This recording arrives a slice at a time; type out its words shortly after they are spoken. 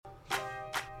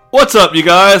What's up, you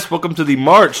guys? Welcome to the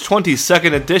March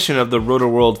 22nd edition of the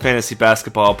Roto-World Fantasy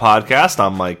Basketball Podcast.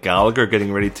 I'm Mike Gallagher,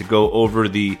 getting ready to go over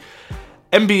the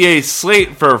NBA slate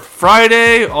for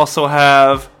Friday. Also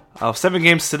have 7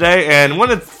 games today, and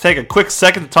wanted to take a quick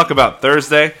second to talk about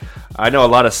Thursday. I know a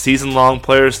lot of season-long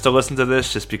players still listen to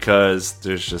this just because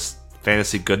there's just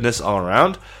fantasy goodness all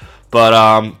around. But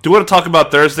do want to talk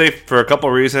about Thursday for a couple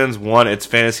reasons. One, it's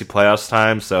fantasy playoffs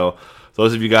time, so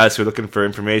those of you guys who are looking for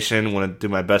information, want to do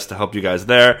my best to help you guys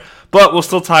there. But we'll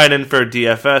still tie it in for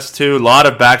DFS too. A lot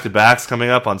of back-to-backs coming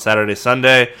up on Saturday,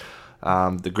 Sunday.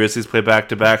 The Grizzlies play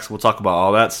back-to-backs. We'll talk about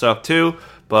all that stuff too.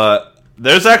 But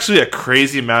there's actually a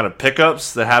crazy amount of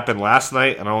pickups that happened last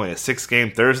night on only a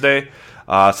 6-game Thursday.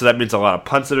 So that means a lot of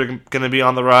punts that are going to be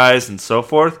on the rise and so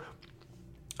forth.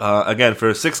 Again, for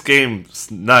a 6-game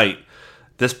night,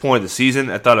 at this point of the season,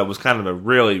 I thought it was kind of a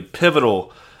really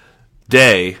pivotal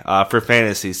day for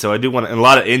fantasy. So I do want a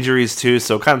lot of injuries too,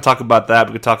 so kind of talk about that.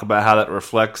 We can talk about how that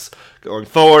reflects going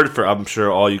forward. I'm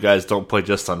sure all you guys don't play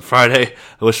just on Friday.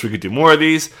 I wish we could do more of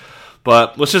these,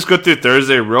 but let's just go through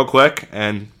Thursday real quick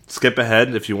and skip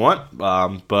ahead if you want.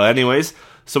 But anyways,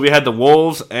 so we had the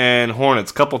Wolves and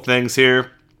Hornets. Couple things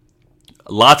here.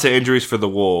 Lots of injuries for the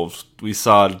Wolves. We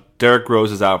saw Derrick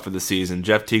Rose is out for the season.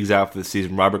 Jeff Teague's out for the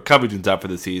season. Robert Covington's out for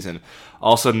the season.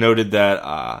 Also noted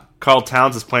that Karl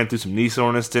Towns is playing through some knee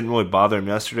soreness. Didn't really bother him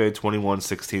yesterday. 21,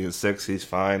 16, and 6. He's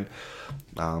fine.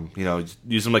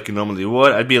 Use him like you normally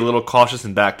would. I'd be a little cautious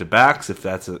in back-to-backs if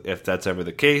that's ever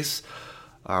the case.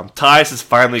 Tyus is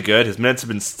finally good. His minutes have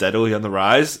been steadily on the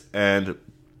rise, and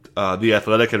The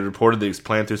Athletic had reported that he's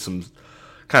playing through some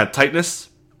kind of tightness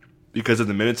because of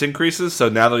the minutes increases. So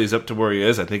now that he's up to where he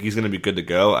is, I think he's going to be good to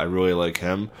go. I really like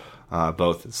him,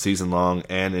 both season-long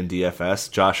and in DFS.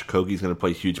 Josh Okogie's going to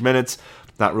play huge minutes.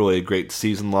 Not really a great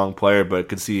season-long player, but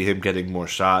could see him getting more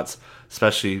shots,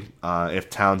 especially if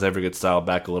Towns ever gets dialed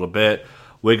back a little bit.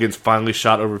 Wiggins finally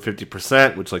shot over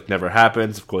 50%, which never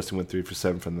happens. Of course, he went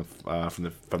 3%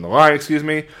 from the line. Excuse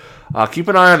me. Keep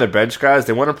an eye on their bench guys.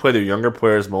 They want to play their younger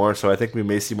players more, so I think we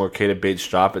may see more Keita Bates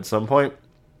drop at some point.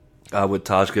 With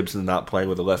Taj Gibson not playing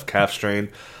with a left calf strain,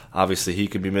 obviously he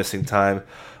could be missing time.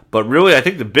 But really, I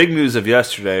think the big news of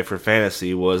yesterday for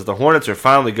fantasy was the Hornets are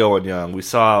finally going young. We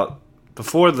saw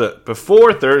before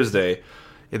Thursday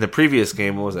in the previous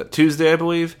game, what was that, Tuesday, I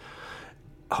believe?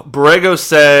 Borrego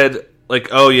said,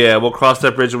 oh yeah, we'll cross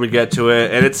that bridge when we get to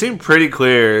it. And it seemed pretty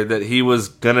clear that he was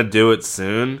going to do it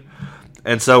soon.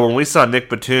 And so when we saw Nick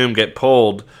Batum get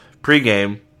pulled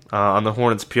pregame on the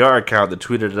Hornets PR account that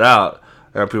tweeted it out,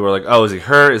 and people were like, oh, is he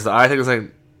hurt? Is the eye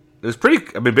thing? It was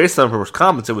pretty, based on his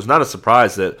comments, it was not a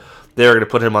surprise that they were going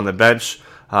to put him on the bench.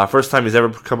 First time he's ever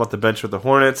come off the bench with the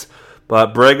Hornets.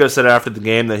 But Borrego said after the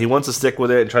game that he wants to stick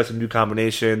with it and try some new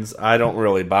combinations. I don't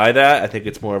really buy that. I think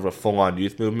it's more of a full-on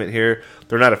youth movement here.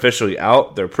 They're not officially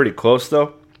out. They're pretty close,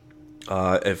 though.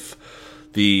 If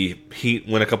the Heat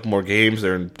win a couple more games,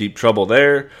 they're in deep trouble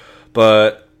there.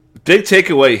 But big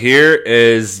takeaway here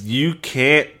is you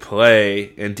can't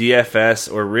play in DFS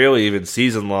or really even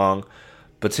season-long.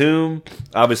 Batum,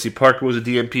 obviously Parker was a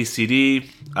DNP CD.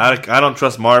 I don't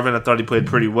trust Marvin. I thought he played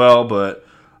pretty well, but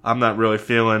I'm not really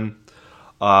feeling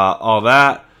all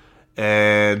that.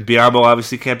 And Biyombo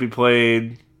obviously can't be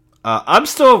played. I'm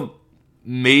still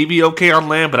maybe okay on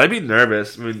Lamb, but I'd be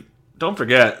nervous. Don't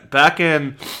forget, back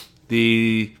in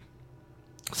the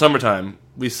summertime,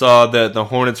 we saw that the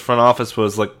Hornets front office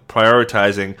was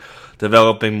prioritizing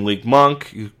developing Malik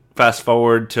Monk. You fast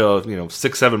forward to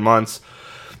 6-7 months,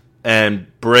 and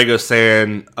Borrego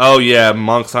saying, "Oh yeah,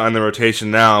 Monk's not in the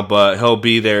rotation now, but he'll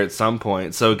be there at some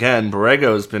point." So again,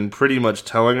 Borrego's been pretty much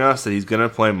telling us that he's going to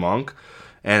play Monk,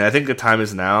 and I think the time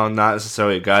is now. Not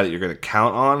necessarily a guy that you're going to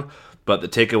count on, but the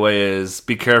takeaway is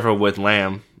be careful with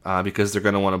Lamb because they're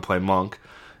going to want to play Monk.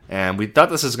 And we thought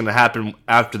this was going to happen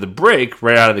after the break.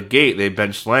 Right out of the gate, they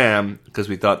benched Lamb because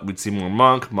we thought we'd see more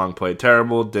Monk. Monk played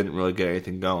terrible, didn't really get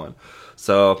anything going.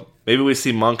 So maybe we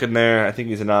see Monk in there. I think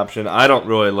he's an option. I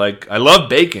love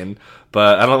Bacon,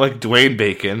 but I don't like Dwayne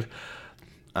Bacon.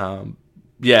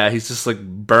 He's just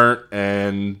burnt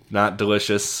and not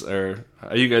delicious. Or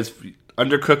are you guys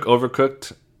undercooked,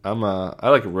 overcooked? I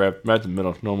like it right in the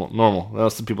middle, normal.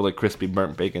 Else some people like crispy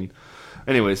burnt bacon.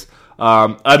 Anyways,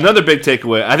 another big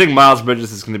takeaway. I think Miles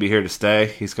Bridges is going to be here to stay.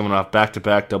 He's coming off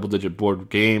back-to-back double-digit board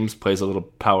games, plays a little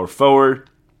power forward.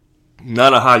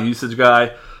 Not a high usage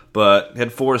guy, but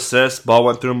had 4 assists. Ball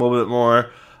went through him a little bit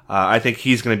more. I think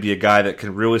he's going to be a guy that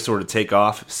can really sort of take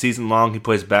off season long. He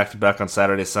plays back-to-back on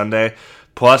Saturday, Sunday.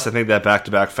 Plus, I think that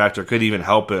back-to-back factor could even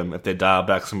help him if they dial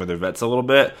back some of their vets a little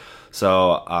bit.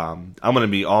 So I'm going to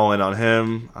be all in on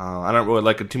him. I don't really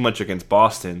like it too much against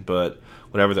Boston, but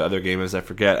whatever the other game is, I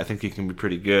forget. I think he can be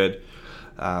pretty good.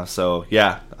 That's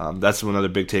another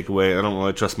big takeaway. I don't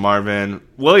really trust Marvin.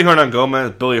 Billy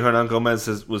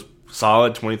Hernan-Gomez was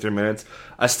solid, 23 minutes.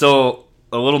 I still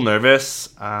a little nervous.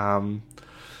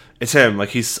 It's him. Like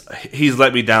he's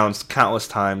let me down countless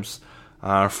times.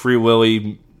 Free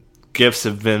Willy gifts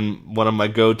have been one of my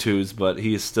go-tos, but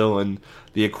he is still in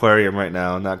the aquarium right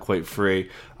now, not quite free.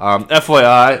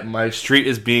 FYI, my street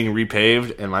is being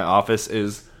repaved, and my office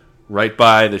is right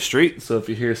by the street. So if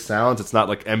you hear sounds, it's not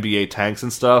like NBA tanks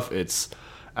and stuff. It's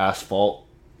asphalt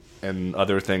and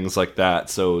other things like that.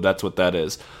 So that's what that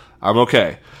is. I'm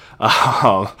okay.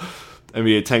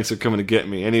 NBA tanks are coming to get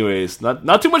me. Anyways,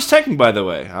 not too much tanking, by the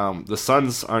way. The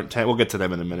Suns aren't we'll get to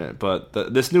them in a minute. But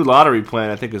this new lottery plan,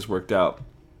 I think, has worked out.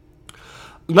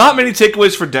 Not many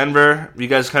takeaways for Denver. You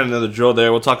guys kind of know the drill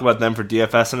there. We'll talk about them for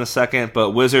DFS in a second. But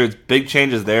Wizards, big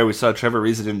changes there. We saw Trevor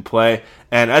Ariza didn't play.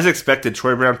 And as expected,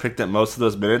 Troy Brown picked up most of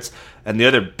those minutes. And the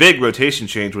other big rotation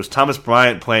change was Thomas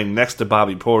Bryant playing next to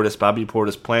Bobby Portis. Bobby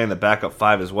Portis playing the backup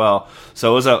five as well.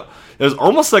 So it was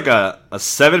almost like a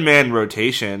 7-man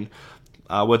rotation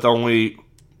with only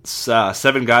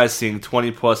 7 guys seeing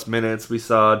 20-plus minutes. We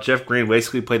saw Jeff Green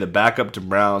basically play the backup to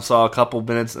Brown. Saw a couple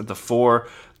minutes at the 4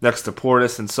 next to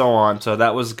Portis and so on. So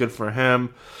that was good for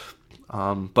him.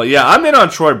 But yeah, I'm in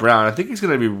on Troy Brown. I think he's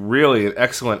going to be really an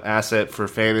excellent asset for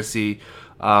fantasy.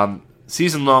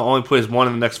 Season long, only plays 1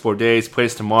 in the next 4 days,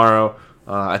 plays tomorrow.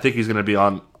 I think he's going to be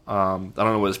on, I don't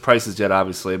know what his price is yet,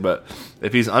 obviously, but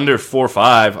if he's under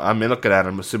 4-5, I'm looking at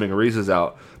him, assuming Ariza's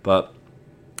out. But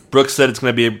Brooks said it's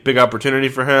going to be a big opportunity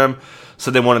for him.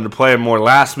 Said they wanted to play him more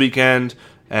last weekend.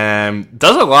 And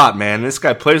does a lot, man. This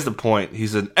guy plays the point.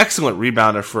 He's an excellent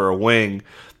rebounder for a wing.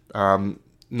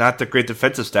 Not the great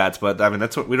defensive stats, but I mean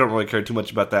that's what we don't really care too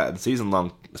much about that in season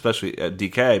long, especially at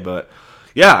DK. But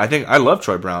yeah, I love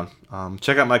Troy Brown.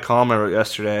 Check out my column I wrote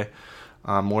yesterday,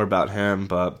 more about him.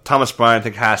 But Thomas Bryant, I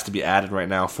think, has to be added right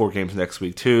now. 4 games next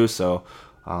week too, so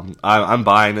I'm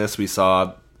buying this. We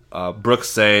saw Brooks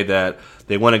say that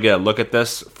they want to get a look at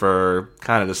this for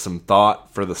kind of just some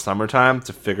thought for the summertime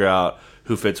to figure out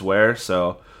who fits where.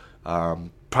 So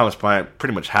Thomas Bryant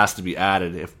pretty much has to be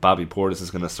added if Bobby Portis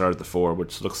is going to start at the 4,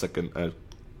 which looks like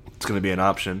it's going to be an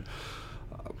option.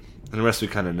 And the rest we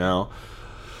kind of know.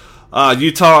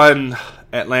 Utah and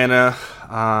Atlanta.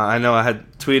 I know I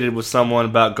had tweeted with someone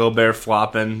about Gobert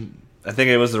flopping. I think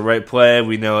it was the right play.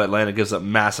 We know Atlanta gives up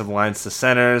massive lines to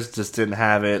centers. Just didn't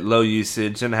have it. Low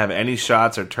usage. Didn't have any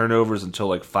shots or turnovers until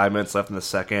like 5 minutes left in the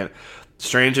second.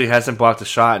 Strangely, hasn't blocked a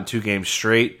shot in 2 games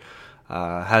straight.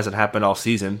 Hasn't happened all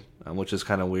season, which is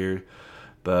kind of weird.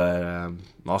 But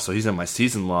also, he's on my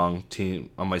season-long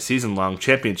team, on my season-long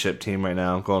championship team right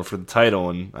now. I'm going for the title,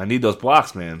 and I need those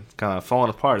blocks, man. It's kind of falling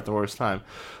apart at the worst time.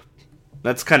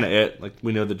 That's kind of it. Like,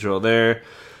 we know the drill there.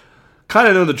 Kind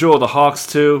of know the drill of the Hawks,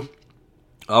 too.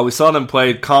 We saw them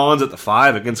play Collins at the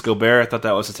 5 against Gobert. I thought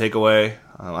that was a takeaway.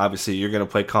 Obviously, you're going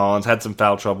to play Collins. Had some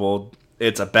foul trouble.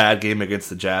 It's a bad game against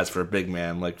the Jazz for a big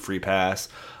man, like free pass.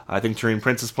 I think Taurean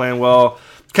Prince is playing well.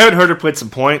 Kevin Huerter played some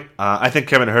point. I think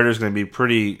Kevin Huerter is going to be a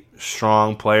pretty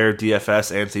strong player,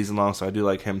 DFS and season long, so I do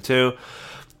like him too.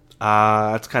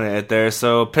 That's kind of it there.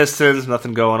 So Pistons,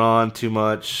 nothing going on too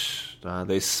much.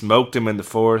 They smoked him in the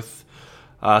 4th.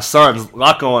 Suns, a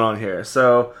lot going on here.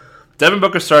 So Devin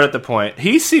Booker started at the point.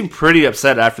 He seemed pretty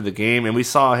upset after the game, and we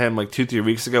saw him like 2-3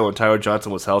 weeks ago when Tyler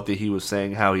Johnson was healthy. He was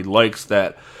saying how he likes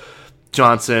that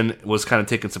Johnson was kind of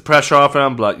taking some pressure off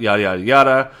him, but yada, yada,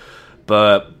 yada.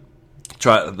 But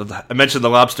I mentioned the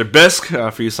lobster bisque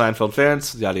for you Seinfeld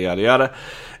fans, yada, yada, yada.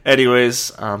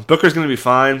 Anyways, Booker's going to be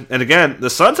fine. And again, the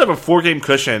Suns have a 4-game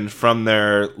cushion from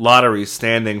their lottery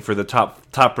standing for the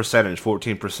top percentage.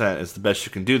 14% is the best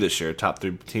you can do this year. Top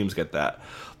 3 teams get that.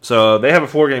 So they have a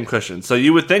 4-game cushion. So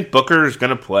you would think Booker is going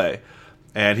to play.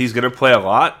 And he's going to play a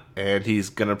lot. And he's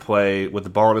going to play with the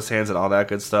ball in his hands and all that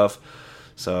good stuff.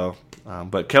 So...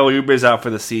 but Kelly Oubre's out for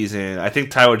the season. I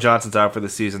think Tyler Johnson's out for the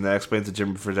season. That explains the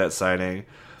Jimmy Fredette signing.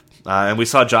 And we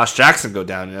saw Josh Jackson go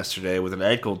down yesterday with an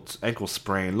ankle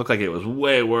sprain. Looked like it was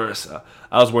way worse.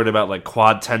 I was worried about like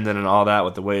quad tendon and all that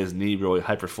with the way his knee really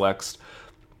hyperflexed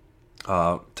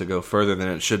to go further than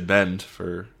it should bend.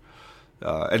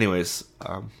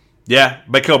 Yeah,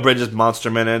 Michael Bridges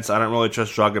monster minutes. I don't really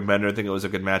trust Dragan Bender. I think it was a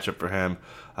good matchup for him.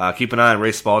 Keep an eye on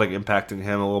Ray Spalding impacting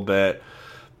him a little bit.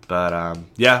 But,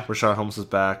 Rashawn Holmes is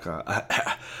back.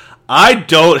 I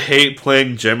don't hate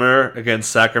playing Jimmer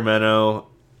against Sacramento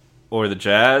or the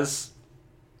Jazz.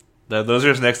 Those are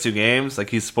his next 2 games. Like,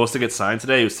 he's supposed to get signed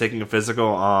today. He was taking a physical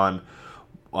on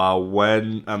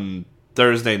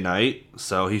Thursday night,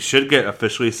 so he should get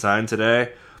officially signed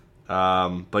today.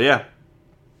 But yeah,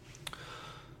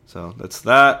 so that's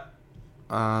that.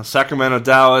 Sacramento,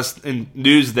 Dallas, and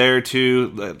news there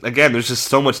too. Again, there's just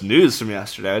so much news from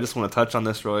yesterday. I just want to touch on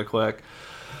this really quick.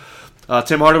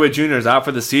 Tim Hardaway Jr. is out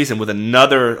for the season with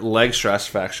another leg stress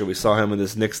fracture. We saw him in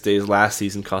his Knicks days last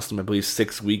season, cost him, I believe,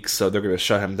 6 weeks, so they're going to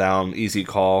shut him down. Easy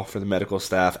call for the medical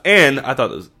staff. And I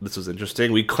thought this was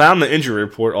interesting. We clown the injury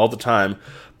report all the time,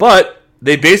 but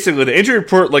they basically, the injury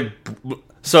report,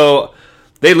 so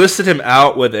they listed him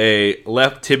out with a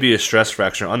left tibia stress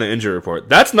fracture on the injury report.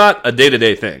 That's not a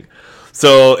day-to-day thing.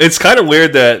 So it's kind of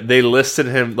weird that they listed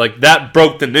him, that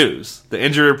broke the news. The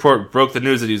injury report broke the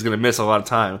news that he was going to miss a lot of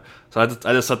time. So I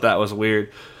just thought that was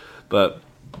weird. But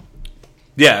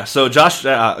yeah, so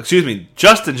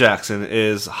Justin Jackson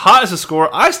is hot as a scorer.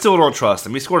 I still don't trust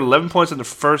him. He scored 11 points in the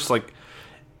first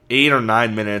 8 or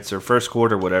 9 minutes or first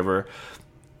quarter, whatever,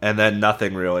 and then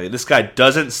nothing really. This guy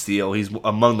doesn't steal. He's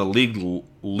among the league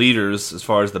leaders as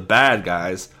far as the bad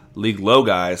guys, league low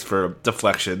guys for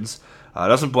deflections.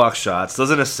 Doesn't block shots,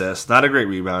 doesn't assist, not a great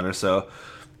rebounder. So,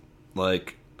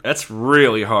 that's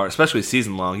really hard, especially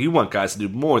season long. You want guys to do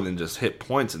more than just hit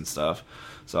points and stuff.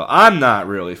 So I'm not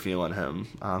really feeling him.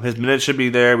 His minutes should be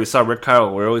there. We saw Rick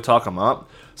Kyle really talk him up.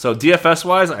 So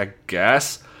DFS-wise, I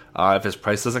guess, if his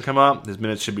price doesn't come up, his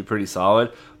minutes should be pretty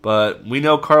solid. But we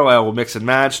know Carlisle will mix and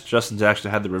match. Justin Jackson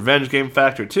had the revenge game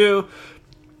factor too.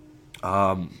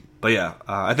 But yeah,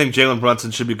 I think Jalen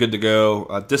Brunson should be good to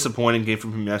go. Disappointing game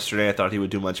from him yesterday. I thought he would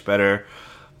do much better.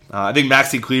 I think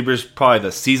Maxi Kleber's probably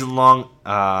the season-long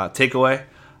takeaway.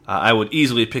 I would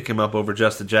easily pick him up over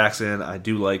Justin Jackson. I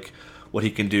do like what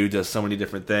he can do, does so many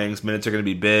different things. Minutes are going to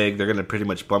be big. They're going to pretty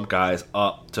much bump guys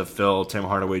up to fill Tim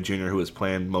Hardaway Jr., who is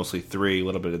playing mostly 3, a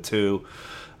little bit of 2.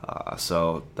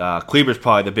 So Kleber's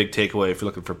probably the big takeaway if you're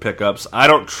looking for pickups. I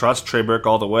don't trust Trey Burke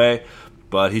all the way,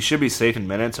 but he should be safe in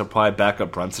minutes. He'll probably back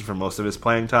up Brunson for most of his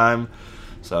playing time.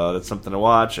 So that's something to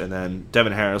watch. And then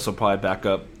Devin Harris will probably back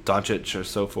up Doncic or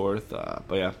so forth.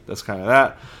 But yeah, that's kind of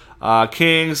that.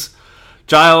 Kings,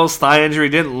 Giles, thigh injury,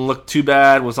 didn't look too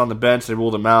bad. Was on the bench. They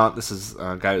ruled him out. This is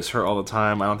a guy who's hurt all the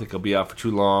time. I don't think he'll be out for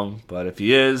too long. But if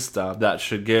he is, that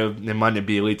should give Nemanja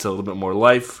Bjelica a little bit more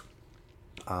life.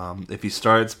 If he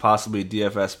starts, possibly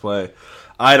DFS play.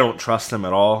 I don't trust him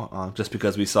at all, just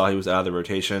because we saw he was out of the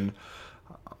rotation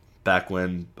back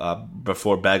when,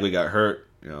 before Bagley got hurt,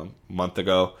 a month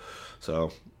ago.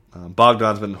 So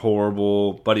Bogdan's been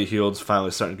horrible. Buddy Hield's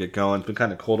finally starting to get going. It's been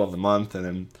kind of cold all the month, and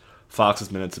then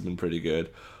Fox's minutes have been pretty good.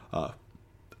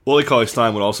 Willie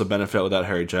Cauley-Stein would also benefit without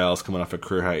Harry Giles coming off a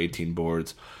career-high 18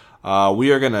 boards.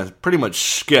 We are going to pretty much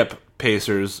skip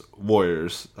Pacers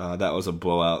Warriors. That was a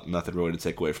blowout. Nothing really to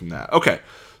take away from that. Okay,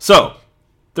 so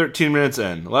 13 minutes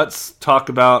in. Let's talk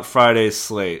about Friday's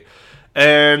slate.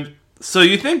 And so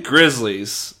you think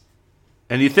Grizzlies,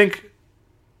 and you think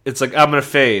it's I'm going to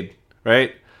fade,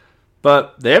 right?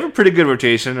 But they have a pretty good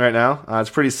rotation right now.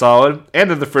 It's pretty solid. And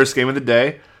they're the first game of the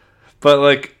day.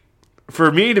 But,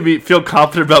 for me to feel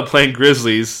confident about playing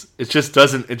Grizzlies, it just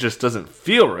doesn't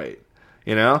feel right,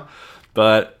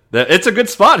 But it's a good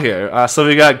spot here. So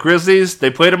we got Grizzlies. They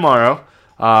play tomorrow.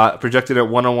 Projected at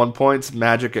 101 points.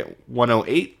 Magic at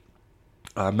 108.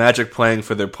 Magic playing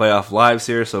for their playoff lives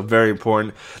here, so very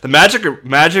important. The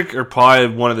Magic are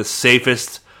probably one of the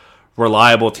safest,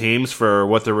 reliable teams for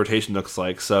what their rotation looks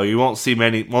like. So you won't see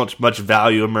much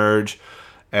value emerge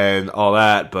and all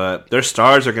that, but their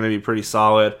stars are going to be pretty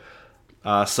solid.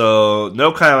 So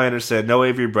no Kyle Anderson, no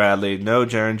Avery Bradley, no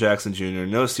Jaren Jackson Jr.,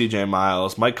 no CJ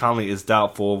Miles. Mike Conley is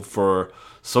doubtful for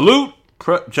salute,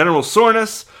 general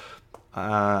soreness.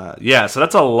 So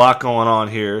that's a lot going on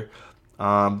here.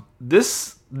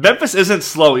 This Memphis isn't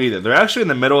slow either. They're actually in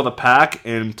the middle of the pack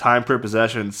in time per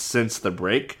possession since the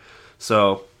break.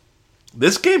 So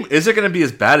this game isn't going to be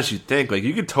as bad as you think.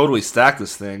 You could totally stack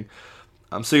this thing.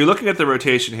 So you're looking at the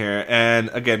rotation here, and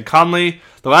again, Conley.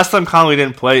 The last time Conley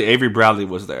didn't play, Avery Bradley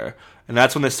was there, and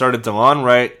that's when they started DeLon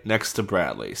Wright next to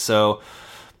Bradley. So,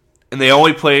 and they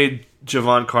only played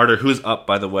Javon Carter, who's up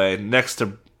by the way, next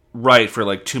to Wright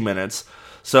for 2 minutes.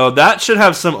 So that should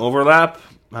have some overlap,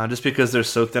 just because they're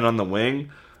so thin on the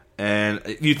wing. And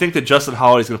you think that Justin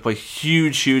Holiday is going to play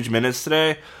huge minutes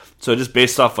today. So just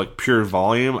based off pure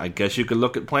volume, I guess you could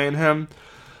look at playing him.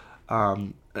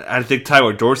 I think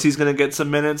Tyler Dorsey's going to get some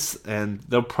minutes, and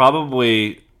they'll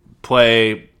probably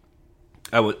play.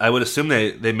 I would assume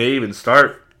they may even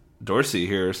start Dorsey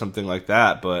here or something like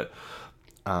that. But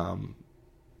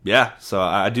so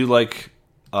I do like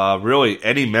really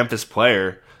any Memphis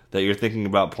player that you're thinking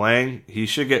about playing. He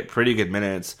should get pretty good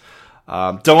minutes.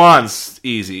 DeLon's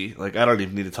easy. Like, I don't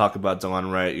even need to talk about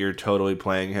DeLon Wright. You're totally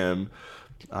playing him.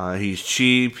 He's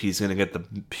cheap. He's going to get the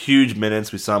huge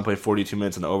minutes. We saw him play 42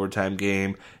 minutes in the overtime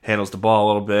game. Handles the ball a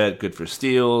little bit. Good for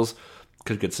steals.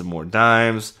 Could get some more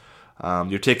dimes.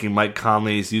 You're taking Mike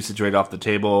Conley's usage rate off the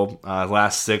table.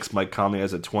 Last 6, Mike Conley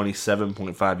has a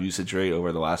 27.5 usage rate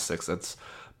over the last 6. That's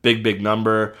big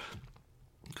number.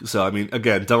 So, I mean,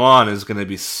 again, DeLon is going to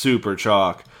be super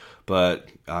chalk, but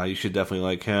you should definitely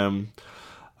like him.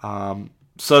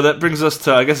 So that brings us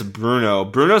to, I guess, Bruno.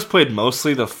 Bruno's played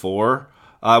mostly the 4.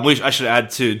 I should add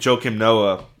to Joakim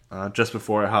Noah just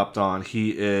before I hopped on.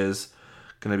 He is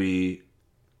going to be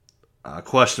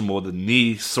questionable with the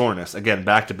knee soreness. Again,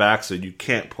 back-to-back, so you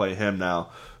can't play him now,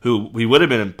 who he would have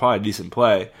been in probably decent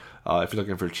play if you're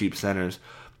looking for cheap centers.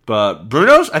 But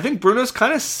I think Bruno's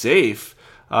kind of safe,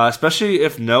 especially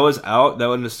if Noah's out. That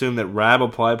would assume that Rab will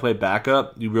probably play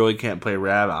backup. You really can't play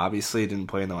Rab. Obviously, he didn't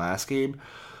play in the last game.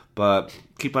 But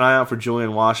keep an eye out for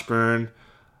Julian Washburn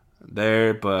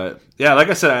there. But, yeah, like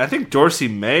I said, I think Dorsey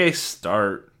may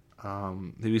start.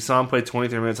 We saw him play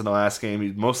 23 minutes in the last game.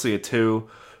 He's mostly a 2.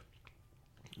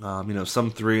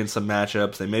 Some 3 in some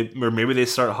matchups. Maybe they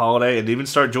start Holiday and even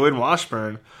start Julian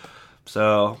Washburn.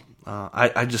 So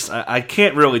I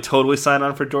can't really totally sign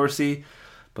on for Dorsey,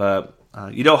 but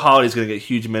Holiday's going to get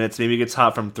huge minutes. Maybe he gets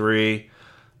hot from 3,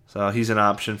 so he's an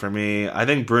option for me. I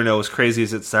think Bruno, as crazy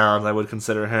as it sounds, I would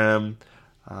consider him.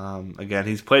 Again,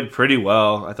 he's played pretty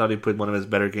well. I thought he played one of his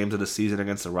better games of the season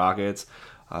against the Rockets.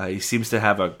 He seems to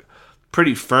have a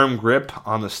pretty firm grip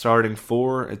on the starting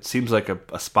 4. It seems like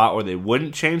a spot where they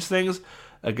wouldn't change things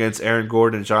against Aaron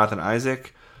Gordon and Jonathan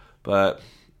Isaac. But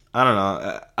I don't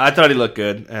know. I thought he looked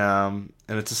good. And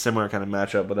it's a similar kind of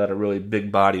matchup without a really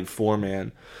big-bodied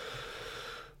 4-man.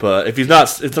 But if he's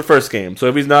not, it's the first game. So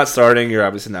if he's not starting, you're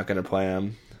obviously not going to play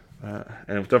him.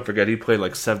 And don't forget, he played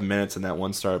like 7 minutes in that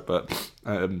one start. But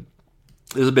it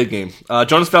was a big game.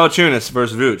 Jonas Valanciunas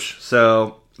versus Vooch.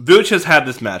 So Vooch has had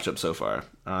this matchup so far.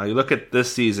 You look at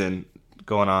this season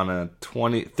going on a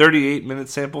 38-minute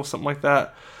sample, something like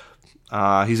that.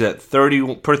 He's at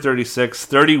 30 per 36,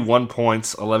 31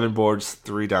 points, 11 boards,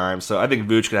 3 dimes. So I think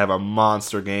Vooch could have a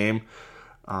monster game.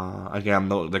 Again,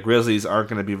 the Grizzlies aren't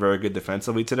going to be very good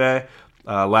defensively today.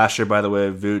 Last year, by the way,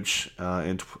 Vooch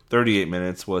in 38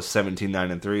 minutes was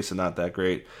 17-9-3, so not that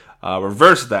great.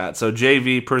 Reverse that. So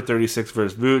JV per 36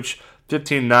 versus Vooch,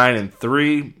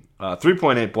 15-9-3,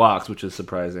 3.8 blocks, which is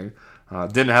surprising.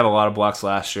 Didn't have a lot of blocks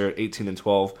last year,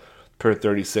 18-12 per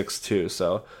 36 too.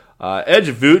 So edge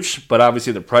Vooch, but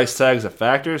obviously the price tag is a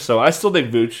factor. So I still think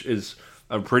Vooch is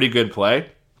a pretty good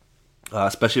play.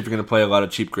 Especially if you're going to play a lot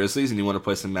of cheap Grizzlies and you want to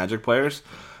play some Magic players.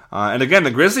 And again,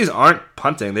 the Grizzlies aren't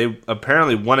punting. They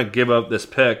apparently want to give up this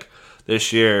pick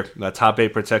this year, the top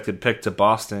 8 protected pick to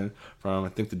Boston from, I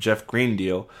think, the Jeff Green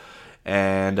deal.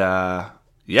 And,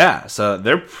 so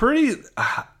they're pretty...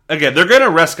 Again, they're going to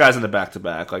rest guys in the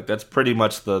back-to-back. Like, that's pretty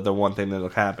much the one thing that'll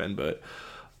happen. But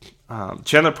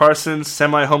Chandler Parsons,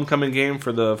 semi-homecoming game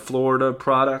for the Florida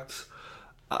product.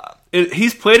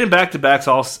 He's played in back-to-backs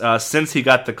all since he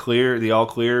got the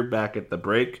all-clear back at the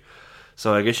break.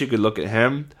 So I guess you could look at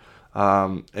him.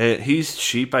 He's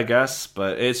cheap, I guess,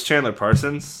 but it's Chandler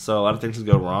Parsons, so a lot of things can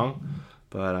go wrong.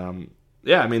 But, I'm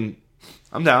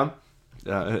down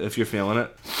if you're feeling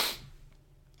it.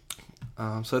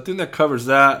 So I think that covers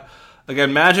that.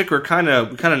 Again, Magic, we kind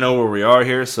of know where we are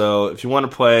here, so if you want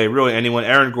to play really anyone,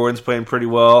 Aaron Gordon's playing pretty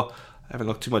well. I haven't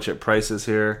looked too much at prices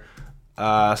here.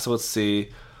 So let's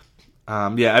see.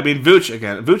 Vooch,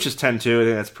 again. Vooch is 10-2. I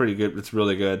think that's pretty good. It's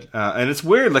really good. And it's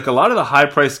weird. Like, a lot of the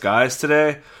high-priced guys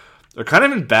today are kind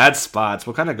of in bad spots.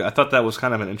 I thought that was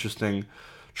kind of an interesting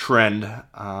trend.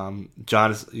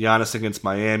 Giannis against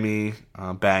Miami,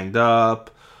 banged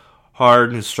up.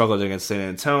 Harden, who struggled against San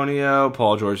Antonio.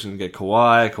 Paul George is going to get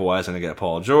Kawhi. Kawhi's going to get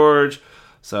Paul George.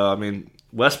 So,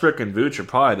 Westbrook and Vooch are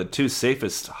probably the 2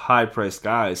 safest high-priced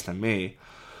guys to me.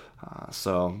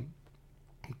 So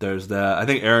there's that. I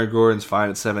think Aaron Gordon's fine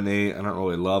at 7-8. I don't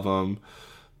really love him.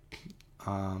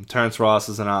 Terrence Ross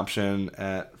is an option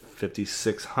at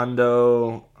 56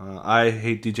 hundo. I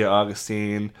hate DJ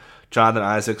Augustine. Jonathan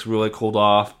Isaac's really cooled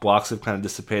off. Blocks have kind of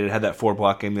dissipated. Had that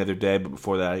 4-block game the other day, but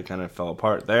before that he kind of fell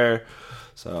apart there.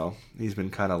 So he's been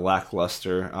kind of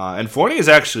lackluster. And Fournier is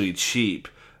actually cheap.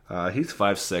 He's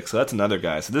 5'6", so that's another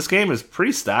guy. So this game is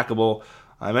pretty stackable.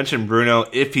 I mentioned Bruno.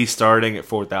 If he's starting at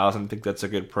 4,000, I think that's a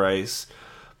good price.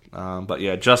 But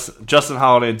yeah, Justin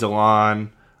Holiday and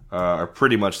DeLon are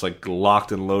pretty much like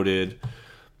locked and loaded.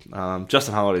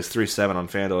 Justin Holiday's 3.7 on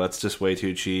FanDuel. That's just way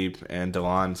too cheap. And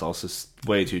DeLon's also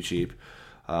way too cheap.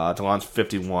 DeLon's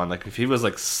 51. Like, if he was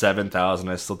like 7,000,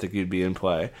 I still think he'd be in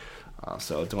play.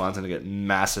 So DeLon's going to get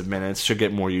massive minutes, should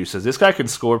get more uses. This guy can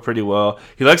score pretty well.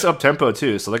 He likes up-tempo,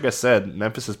 too. So like I said,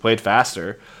 Memphis has played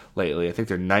faster lately. I think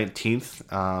they're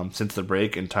 19th since the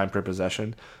break in time per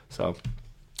possession. So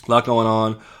a lot going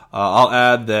on. I'll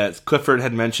add that Clifford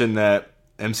had mentioned that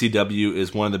MCW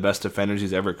is one of the best defenders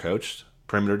he's ever coached,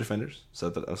 perimeter defenders.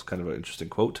 So that was kind of an interesting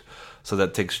quote. So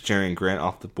that takes Jerian Grant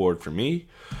off the board for me.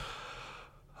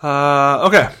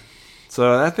 Okay.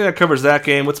 So I think that covers that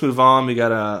game. Let's move on. We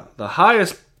got the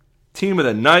highest team of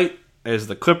the night is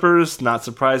the Clippers, not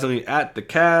surprisingly, at the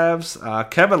Cavs.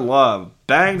 Kevin Love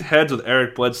banged heads with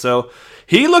Eric Bledsoe.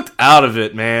 He looked out of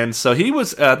it, man. So he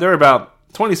was there were about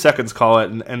 20 seconds, call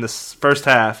it, in this first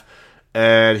half.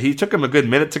 And he took him a good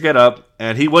minute to get up.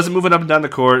 And he wasn't moving up and down the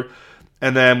court.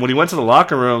 And then when he went to the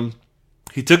locker room,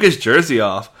 he took his jersey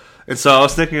off. And so I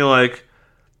was thinking, like,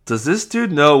 does this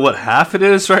dude know what half it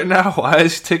is right now? Why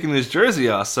is he taking his jersey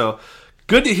off? So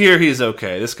good to hear he's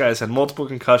okay. This guy's had multiple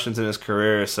concussions in his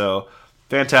career, so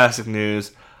fantastic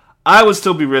news. I would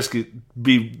still be risky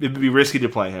to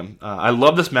play him. I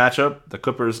love this matchup. The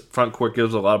Clippers front court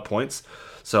gives a lot of points,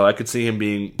 so I could see him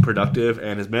being productive,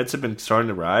 and his minutes have been starting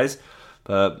to rise.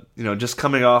 But, just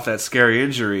coming off that scary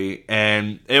injury,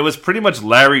 and it was pretty much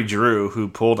Larry Drew who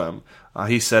pulled him.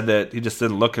 He said that he just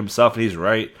didn't look himself, and he's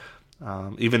right.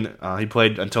 He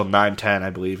played until 9-10,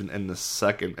 I believe, in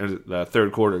the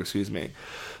third quarter, excuse me.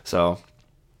 So,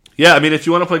 yeah, if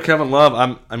you want to play Kevin Love,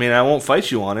 I won't fight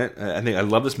you on it. I think I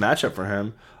love this matchup for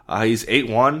him. He's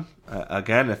 8-1.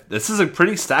 Again, this is a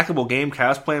pretty stackable game.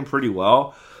 Cavs playing pretty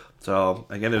well. So,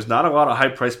 again, there's not a lot of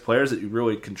high-priced players that you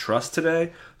really can trust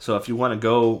today. So, if you want to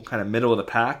go kind of middle of the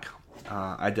pack,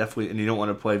 and you don't want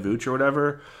to play Vooch or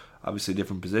whatever, obviously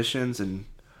different positions, and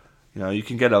you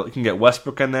can get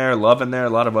Westbrook in there, Love in there, a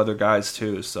lot of other guys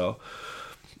too. So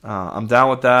I'm down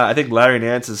with that. I think Larry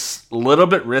Nance is a little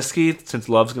bit risky since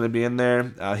Love's going to be in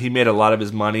there. He made a lot of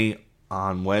his money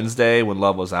on Wednesday when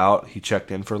Love was out. He checked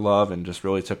in for Love and just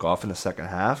really took off in the second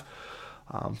half.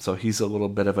 So he's a little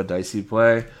bit of a dicey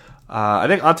play. I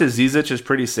think Ante Zizic is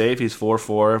pretty safe. He's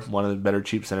 4-4, one of the better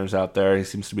cheap centers out there. He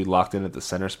seems to be locked in at the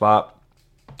center spot.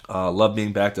 Love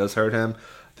being back does hurt him.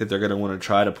 I think they're going to want to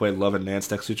try to play Love and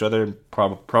Nance next to each other and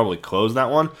probably close that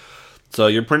one. So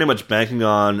you're pretty much banking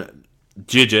on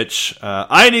Djidzic.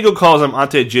 Iron Eagle calls him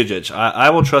Ante Djidzic. I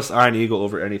will trust Iron Eagle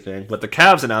over anything, but the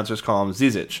Cavs announcers call him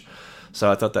Zizic.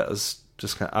 So I thought that was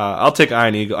just kind of, I'll take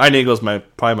Iron Eagle. Iron Eagle is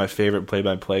probably my favorite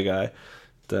play-by-play guy.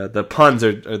 The puns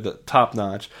are the top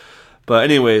notch. But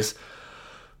anyways,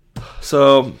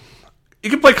 so you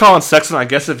can play Colin Sexton, I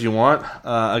guess, if you want.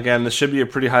 Again, this should be a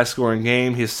pretty high-scoring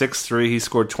game. He's 6'3". He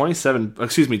scored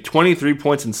 23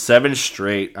 points in 7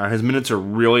 straight. His minutes are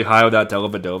really high without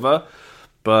Dellavedova.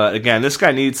 But again, this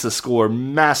guy needs to score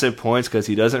massive points because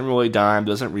he doesn't really dime,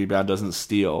 doesn't rebound, doesn't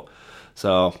steal.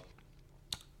 So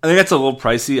I think that's a little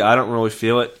pricey. I don't really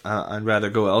feel it. I'd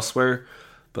rather go elsewhere.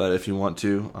 But if you want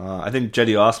to, I think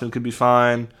Jetty Osman could be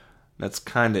fine. That's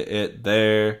kind of it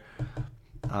there.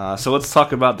 So let's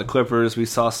talk about the Clippers. We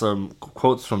saw some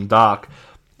quotes from Doc.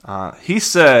 He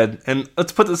said, and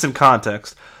let's put this in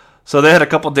context. So they had a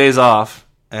couple days off,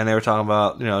 and they were talking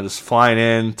about, just flying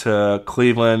in to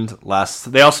Cleveland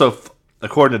last. They also,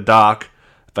 according to Doc,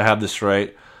 if I have this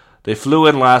right, they flew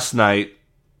in last night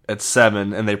at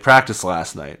 7, and they practiced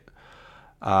last night.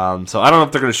 So I don't know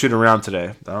if they're going to shoot around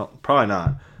today. Probably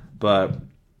not. But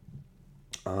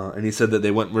and he said that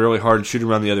they went really hard and shooting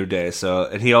around the other day. So,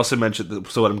 and he also mentioned that,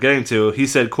 so what I'm getting to, he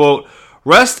said, quote,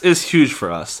 "Rest is huge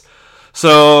for us."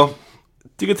 So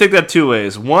you can take that two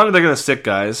ways. One, they're going to stick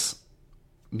guys.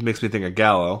 Makes me think of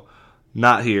Gallo.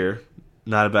 Not here.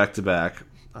 Not a back-to-back.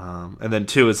 And then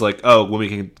two, it's like, when we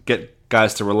can get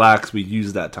guys to relax, we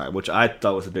use that time, which I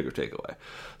thought was a bigger takeaway.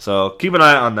 So keep an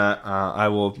eye on that. I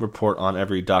will report on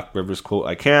every Doc Rivers quote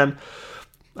I can.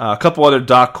 A couple other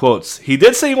Doc quotes. He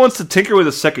did say he wants to tinker with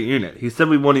the second unit. He said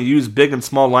we want to use big and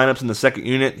small lineups in the second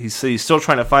unit. He said he's still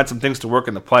trying to find some things to work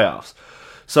in the playoffs.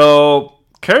 So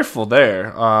careful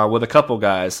there with a couple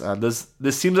guys.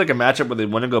 This seems like a matchup where they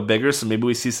want to go bigger, so maybe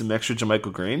we see some extra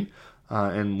JaMychal Green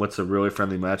in what's a really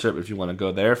friendly matchup if you want to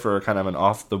go there for kind of an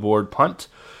off-the-board punt.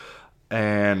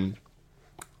 And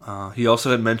he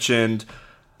also had mentioned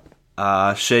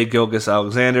Shai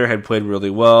Gilgeous-Alexander had played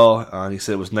really well. He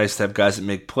said it was nice to have guys that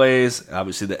make plays.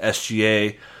 Obviously, the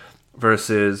SGA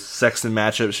versus Sexton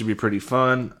matchup should be pretty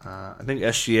fun. I think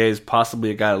SGA is possibly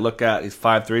a guy to look at. He's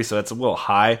 5'3", so that's a little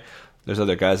high. There's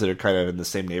other guys that are kind of in the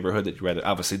same neighborhood that you read.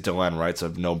 Obviously, Delon Wright's a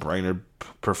no-brainer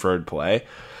preferred play.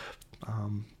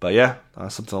 But yeah,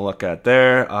 something to look at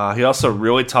there. He also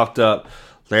really talked up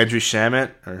Landry Shamet,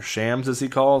 or Shams as he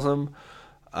calls him.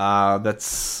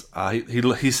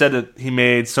 He said that he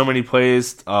made so many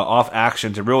plays off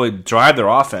action to really drive their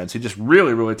offense. He just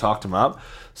really, really talked him up.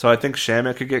 So I think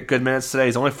Shamet could get good minutes today.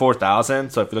 He's only 4,000,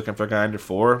 so if you're looking for a guy under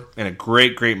 4 in a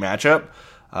great, great matchup,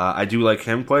 I do like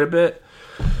him quite a bit.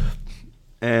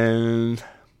 And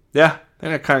yeah, I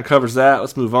think that kind of covers that.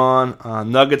 Let's move on.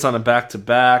 Nuggets on a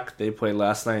back-to-back. They played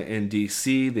last night in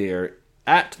D.C. They are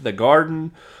at the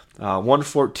Garden.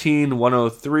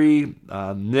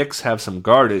 114-103. Knicks have some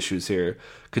guard issues here.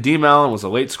 Kadeem Allen was a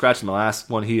late scratch in the last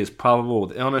one. He is probable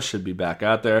with illness, should be back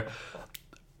out there.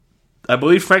 I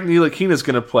believe Frank Ntilikina is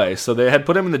going to play. So they had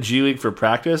put him in the G League for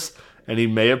practice, and he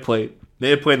may have played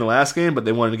in the last game, but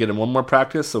they wanted to get him one more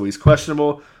practice, so he's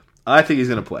questionable. I think he's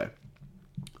going to play.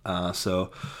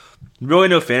 So really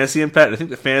no fantasy impact. I think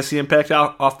the fantasy impact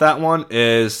off that one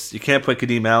is you can't play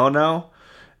Kadeem Allen now,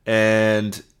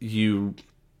 and you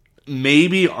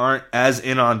maybe aren't as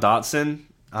in on Dotson.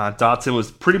 Dotson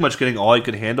was pretty much getting all he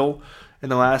could handle in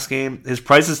the last game. His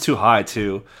price is too high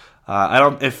too.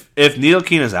 If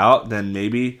Ntilikina is out, then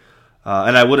maybe.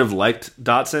 And I would have liked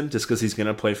Dotson just because he's going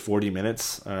to play 40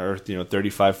 minutes or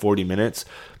 35, 40 minutes.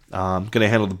 Going to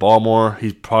handle the ball more.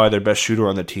 He's probably their best shooter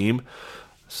on the team.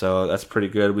 So that's pretty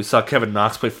good. We saw Kevin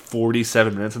Knox play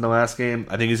 47 minutes in the last game.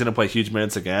 I think he's going to play huge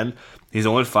minutes again. He's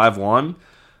only 5'1".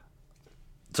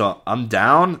 So I'm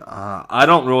down. I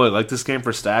don't really like this game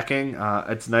for stacking.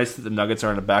 It's nice that the Nuggets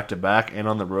are in a back-to-back and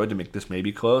on the road to make this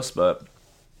maybe close, but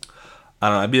I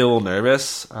don't know. I'd be a little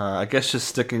nervous. I guess just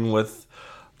sticking with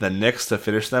the Knicks to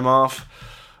finish them off.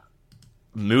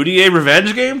 Moody, a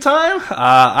revenge game time?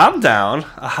 I'm down.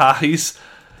 He's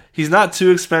not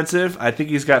too expensive. I think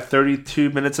he's got 32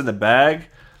 minutes in the bag.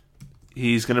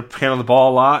 He's going to handle the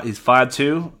ball a lot. He's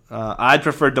 5'2". I'd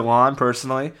prefer DeLon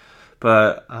personally,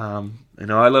 but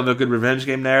I love a good revenge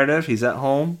game narrative. He's at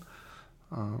home.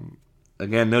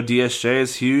 Again, no DSJ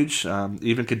is huge.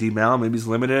 Even Kadeem Allen, maybe he's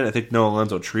limited. I think Noah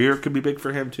Alonzo Trier could be big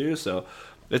for him too. So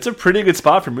it's a pretty good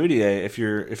spot for Moutier if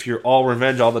you're all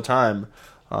revenge all the time.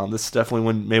 This is definitely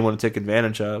one may want to take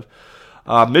advantage of.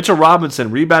 Mitchell Robinson,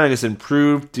 rebounding has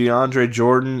improved. DeAndre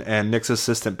Jordan and Knicks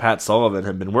assistant Pat Sullivan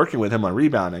have been working with him on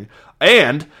rebounding.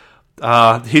 And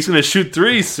he's going to shoot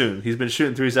threes soon. He's been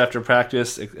shooting threes after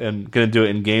practice and going to do it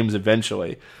in games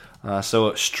eventually.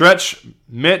 So stretch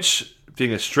Mitch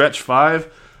being a stretch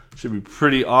 5 should be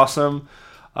pretty awesome.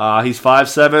 He's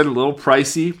 5'7", a little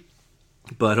pricey,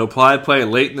 but he'll probably play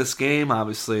late in this game.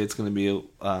 Obviously, it's going to be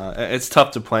it's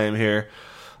tough to play him here.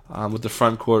 With the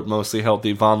front court mostly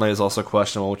healthy. Vonleh is also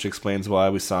questionable, which explains why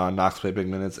we saw Knox play big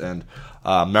minutes. And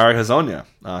Mari Hazonia,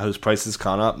 whose price has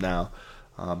gone up now.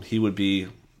 He would be,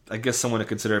 I guess, someone to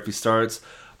consider if he starts.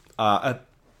 I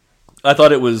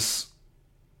thought it was,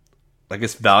 I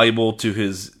guess, valuable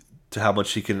to how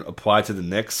much he can apply to the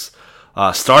Knicks.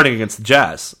 Starting against the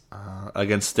Jazz.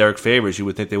 Against Derek Favors, you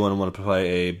would think they wouldn't want to play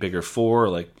a bigger 4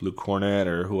 like Luke Cornett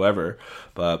or whoever.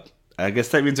 But I guess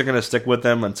that means they're going to stick with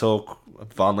them until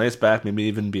Vonleh's back, maybe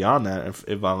even beyond that if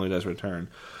Vonleh does return.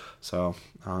 So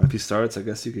if he starts, I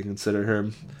guess you can consider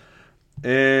him.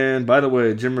 And by the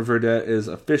way, Jimmer Fredette is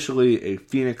officially a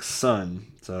Phoenix Sun.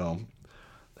 So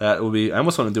that will be. I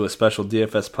almost want to do a special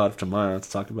DFS pod for tomorrow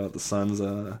to talk about the Suns.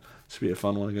 Should be a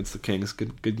fun one against the Kings.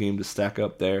 Good game to stack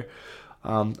up there.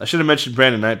 I should have mentioned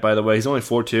Brandon Knight, by the way. He's only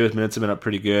 4'2". His minutes have been up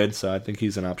pretty good, so I think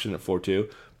he's an option at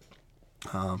 4'2".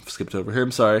 Skipped over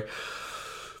him, sorry.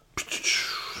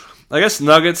 I guess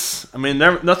Nuggets. I mean,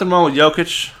 nothing wrong with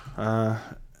Jokic.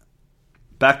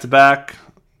 Back-to-back.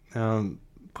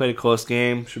 Played a close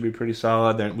game. Should be pretty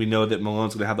solid. We know that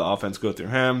Malone's going to have the offense go through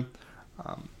him.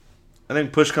 I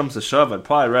think push comes to shove. I'd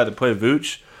probably rather play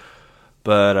Vooch.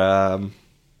 But,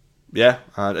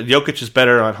 Jokic is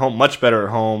better at home, much better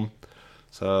at home.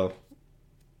 So,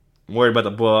 I'm worried about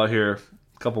the blowout here.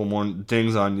 A couple more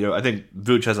dings on Jokic. I think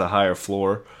Vooch has a higher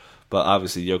floor. But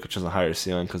obviously Jokic has a higher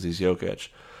ceiling because he's Jokic.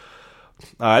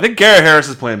 I think Garrett Harris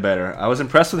is playing better. I was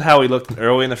impressed with how he looked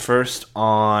early in the first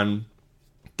on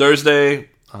Thursday.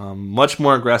 Much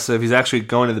more aggressive. He's actually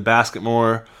going to the basket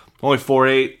more. Only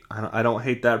 4'8". I don't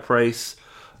hate that price.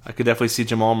 I could definitely see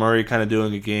Jamal Murray kind of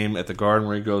doing a game at the Garden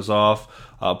where he goes off.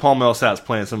 Paul Millsap's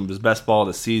playing some of his best ball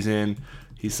this season.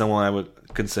 He's someone I would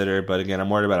consider. But again, I'm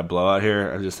worried about a blowout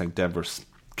here. I just think Denver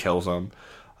kills them.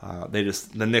 The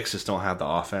Knicks just don't have the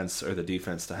offense or the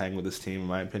defense to hang with this team, in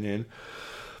my opinion.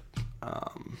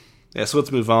 So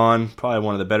let's move on. Probably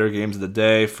one of the better games of the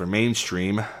day for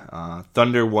mainstream.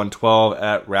 Thunder 112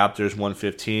 at Raptors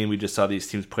 115. We just saw these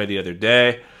teams play the other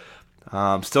day.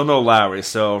 Still no Lowry.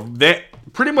 So they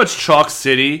pretty much chalk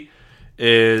city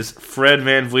is Fred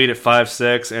VanVleet at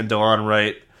 5'6" and DeLon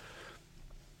Wright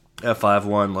at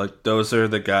 5'1", like those are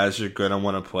the guys you're gonna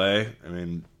want to play. I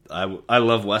mean, I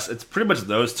love West. It's pretty much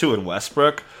those two in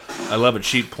Westbrook. I love a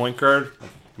cheap point guard.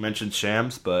 I mentioned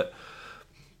Shams, but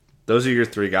those are your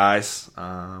three guys.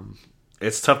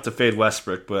 It's tough to fade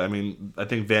Westbrook, but I mean, I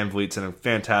think Van Vliet's in a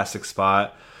fantastic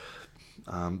spot.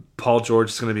 Paul George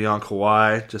is going to be on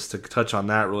Kawhi, just to touch on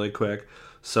that really quick.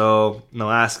 So, in the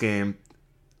last game,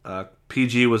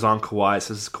 PG was on Kawhi,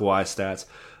 so this is Kawhi stats,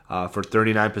 for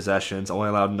 39 possessions, only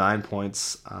allowed 9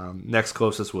 points. Next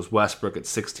closest was Westbrook at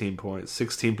 16 points,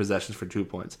 16 possessions for 2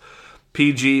 points.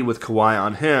 PG with Kawhi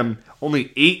on him,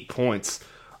 only 8 points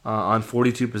on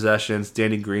 42 possessions.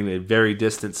 Danny Green, a very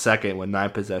distant second with 9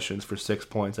 possessions for 6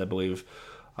 points, I believe.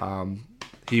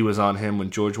 He was on him when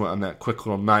George went on that quick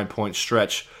little 9-point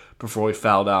stretch before he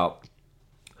fouled out.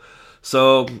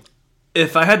 So,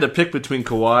 if I had to pick between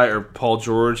Kawhi or Paul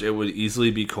George, it would easily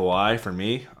be Kawhi for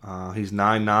me. He's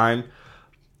 9'9".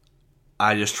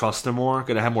 I just trust him more.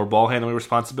 Going to have more ball handling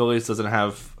responsibilities. Doesn't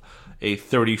have a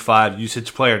 35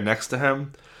 usage player next to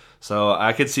him. So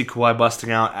I could see Kawhi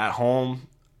busting out at home.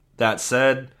 That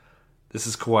said, this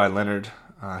is Kawhi Leonard.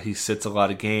 He sits a lot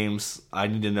of games. I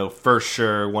need to know for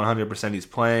sure 100% he's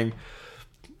playing.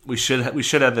 We should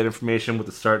have that information with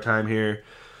the start time here.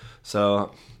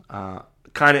 So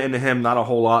kind of into him, not a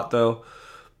whole lot though.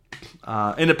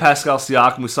 Into Pascal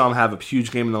Siakam, we saw him have a huge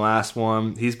game in the last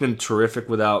one. He's been terrific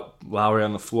without Lowry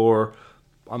on the floor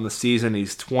on the season.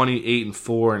 He's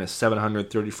 28-4 in a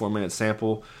 734-minute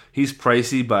sample. He's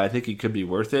pricey, but I think he could be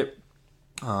worth it.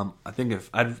 I think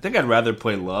I'd rather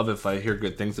play Love if I hear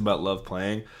good things about Love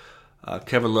playing.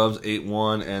 Kevin Love's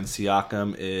 8-1 and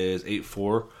Siakam is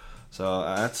 8-4. So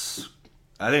I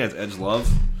think it's edge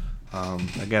Love.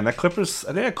 Again, that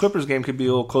Clippers game could be a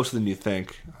little closer than you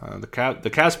think. The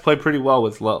Cavs play pretty well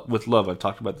with Love. I've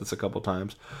talked about this a couple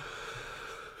times.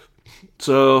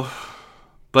 So,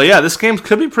 but yeah, this game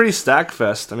could be pretty stack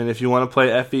fest. I mean, if you want to play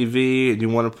FEV and you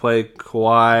want to play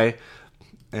Kawhi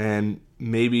and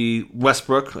maybe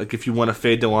Westbrook, like if you want to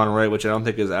fade DeLon Wright, which I don't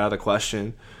think is out of the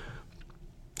question,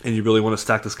 and you really want to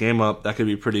stack this game up, that could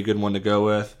be a pretty good one to go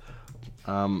with.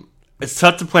 It's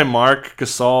tough to play Mark,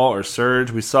 Gasol, or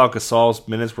Serge. We saw Gasol's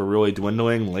minutes were really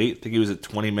dwindling late. I think he was at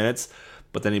 20 minutes,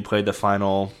 but then he played the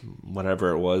final,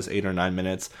 whatever it was, 8 or 9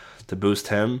 minutes to boost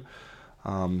him.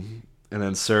 And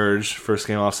then Serge, first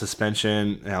game off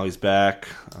suspension, now he's back.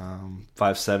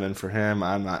 5-7 for him.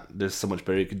 There's so much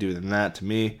better you could do than that to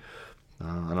me.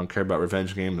 I don't care about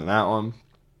revenge games in that one.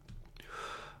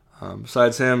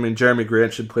 Besides him, I mean, Jeremy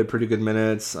Grant should play pretty good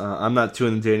minutes. I'm not too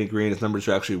into Danny Green. His numbers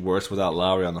are actually worse without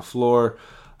Lowry on the floor.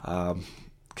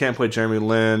 Can't play Jeremy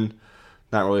Lin.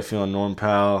 Not really feeling Norm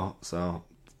Powell. So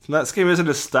this game isn't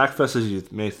as stack fest as you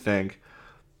may think.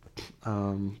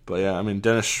 But yeah, I mean,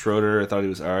 Dennis Schroeder, I thought he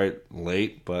was all right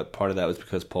late, but part of that was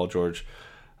because Paul George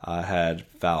had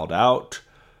fouled out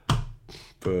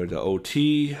for the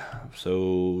OT.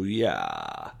 So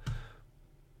yeah.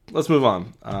 Let's move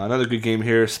on. Another good game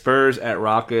here. Spurs at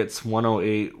Rockets,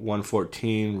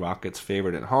 108-114. Rockets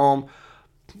favored at home.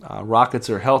 Rockets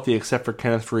are healthy except for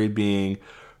Kenneth Reed being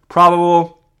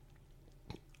probable.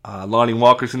 Lonnie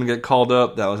Walker's going to get called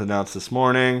up. That was announced this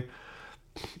morning.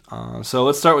 So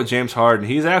let's start with James Harden.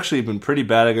 He's actually been pretty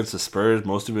bad against the Spurs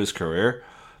most of his career.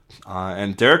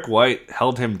 And Derek White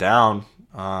held him down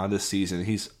this season.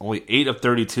 He's only 8 of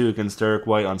 32 against Derek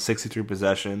White on 63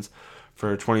 possessions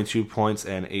for 22 points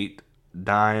and 8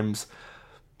 dimes.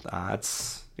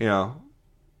 That's,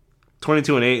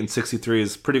 22 and 8 and 63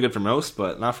 is pretty good for most,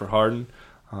 but not for Harden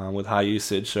with high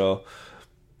usage. So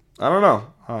I don't know.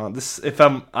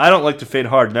 I don't like to fade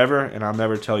Harden ever, and I'll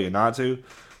never tell you not to.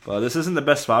 But this isn't the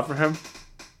best spot for him.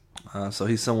 So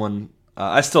he's someone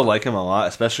I still like him a lot,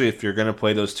 especially if you're going to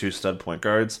play those two stud point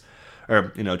guards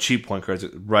or cheap point guards,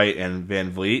 Wright and Van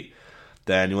Vliet.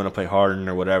 Then you want to play Harden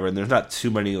or whatever. And there's not too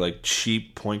many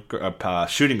cheap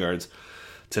shooting guards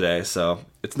today, so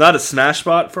it's not a smash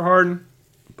spot for Harden.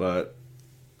 But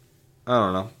I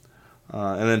don't know.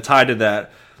 And then tied to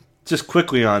that, just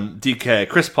quickly on DK,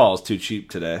 Chris Paul is too cheap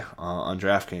today on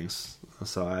DraftKings,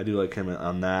 so I do like him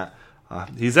on that.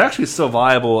 He's actually still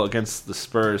viable against the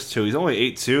Spurs too. He's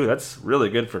only 8-2. That's really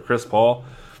good for Chris Paul.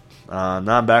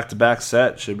 Non-back-to-back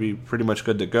set should be pretty much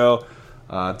good to go.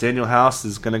 Daniel House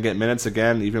is going to get minutes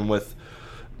again, even with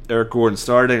Eric Gordon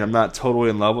starting. I'm not totally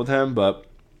in love with him, but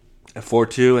at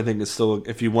 4-2, I think it's still,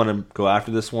 if you want to go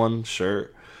after this one,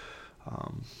 sure.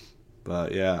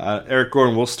 But yeah, Eric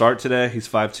Gordon will start today. He's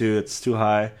 5'2". It's too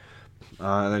high.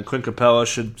 And then Clint Capella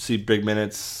should see big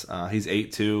minutes. He's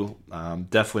 8'2".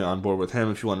 Definitely on board with him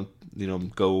if you want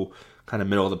to, go kind of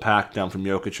middle of the pack down from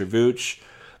Jokic or Vooch.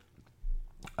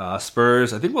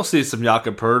 Spurs, I think we'll see some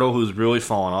Jakob Poeltl, who's really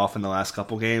fallen off in the last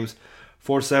couple games.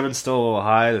 4.7 still a little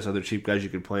high. There's other cheap guys you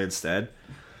could play instead.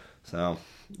 So,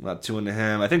 not too into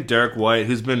him. I think Derek White,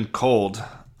 who's been cold.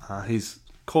 He's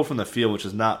cold from the field, which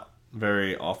is not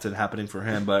very often happening for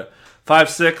him. But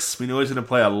 5.6, we know he's going to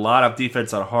play a lot of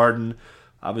defense on Harden.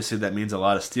 Obviously, that means a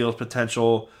lot of steals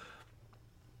potential.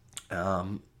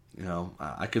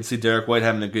 I could see Derek White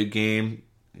having a good game.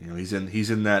 He's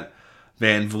in that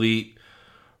Van Vliet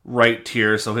right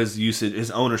tier, so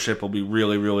his ownership will be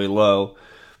really, really low.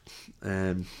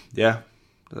 And yeah,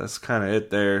 that's kind of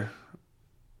it there.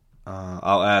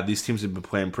 I'll add, these teams have been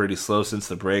playing pretty slow since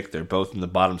the break. They're both in the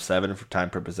bottom 7 for time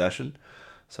per possession.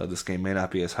 So this game may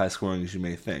not be as high scoring as you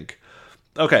may think.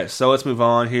 Okay, so let's move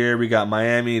on here. We got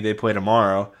Miami. They play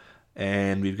tomorrow.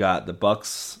 And we've got the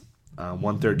Bucks,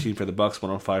 113 for the Bucks,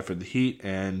 105 for the Heat.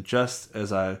 And just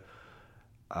as I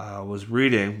was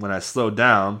reading, when I slowed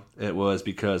down, it was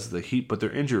because the Heat put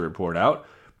their injury report out.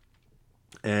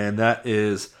 And that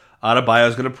is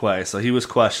Adebayo's going to play, so he was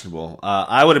questionable.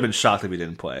 I would have been shocked if he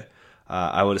didn't play.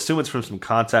 I would assume it's from some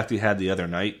contact he had the other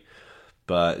night,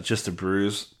 but just a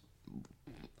bruise.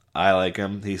 I like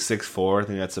him. He's 6'4". I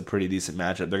think that's a pretty decent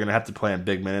matchup. They're going to have to play in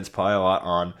big minutes, probably a lot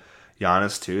on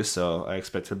Giannis too, so I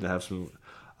expect him to have some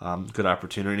good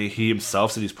opportunity. He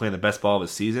himself said he's playing the best ball of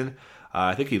his season.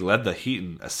 I think he led the Heat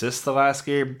in assists the last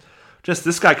game. Just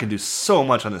this guy can do so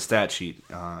much on the stat sheet.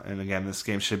 And again, this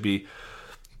game should be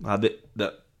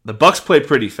the Bucks play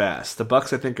pretty fast. The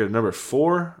Bucks, I think, are number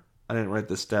 4. I didn't write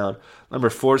this down. Number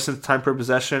 4 since time per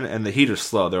possession, and the Heat are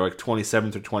slow. They're like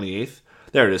 27th or 28th.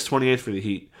 There it is, 28th for the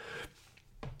Heat.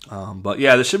 But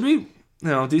yeah, this should be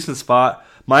a decent spot.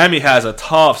 Miami has a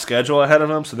tough schedule ahead of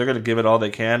them, so they're going to give it all they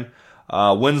can.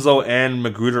 Winslow and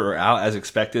Magruder are out as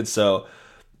expected, so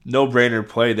no-brainer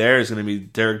play there is going to be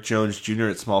Derek Jones Jr.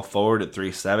 at small forward at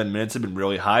 3.7. Minutes have been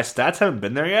really high. Stats haven't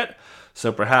been there yet,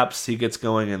 so perhaps he gets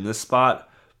going in this spot.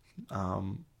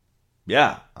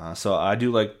 So I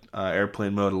do like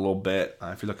airplane mode a little bit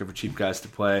if you're looking for cheap guys to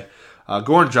play.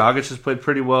 Goran Dragic has played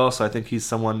pretty well, so I think he's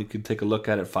someone you can take a look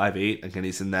at 5'8". Again,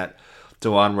 he's in that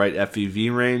DeLon Wright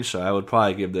FEV range, so I would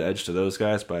probably give the edge to those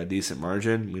guys by a decent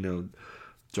margin. We know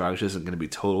Dragic isn't going to be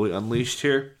totally unleashed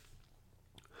here.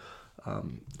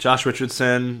 Josh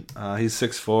Richardson, he's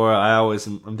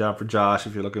 6'4". I'm down for Josh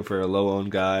if you're looking for a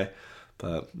low-owned guy,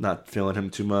 but not feeling him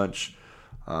too much.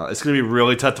 It's going to be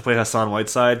really tough to play Hassan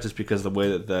Whiteside just because of the way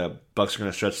that the Bucks are going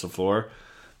to stretch the floor.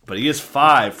 But he is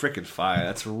 5.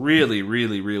 That's really,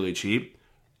 really, really cheap.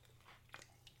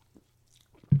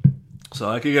 So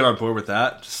I could get on board with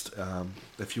that. Just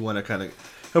if you want to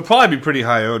he'll probably be pretty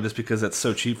high owned just because that's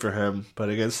so cheap for him. But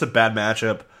again, it's a bad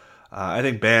matchup. I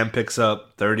think Bam picks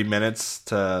up 30 minutes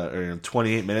to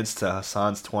 28 minutes to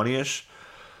Hassan's 20-ish.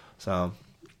 So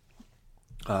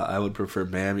I would prefer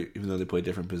Bam, even though they play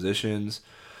different positions.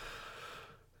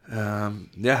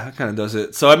 That kind of does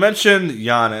it. So I mentioned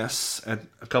Giannis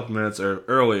a couple minutes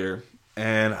earlier,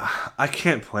 and I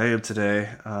can't play him today.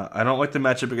 I don't like the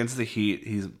matchup against the Heat.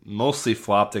 He's mostly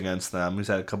flopped against them. He's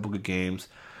had a couple good games,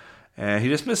 and he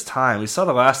just missed time. We saw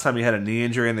the last time he had a knee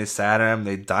injury, and they sat him.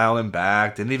 They dialed him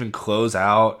back. Didn't even close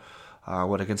out.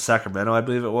 Against Sacramento, I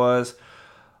believe it was.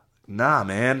 Nah,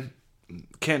 man.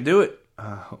 Can't do it.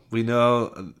 We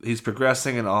know he's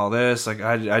progressing and all this.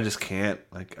 I just can't.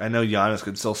 I know Giannis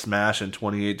could still smash in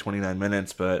 28, 29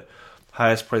 minutes, but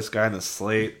highest priced guy in the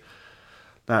slate,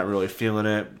 not really feeling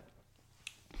it.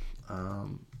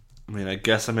 I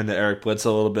guess I'm into Eric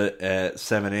Bledsoe a little bit at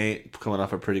 7.8, coming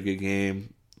off a pretty good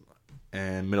game,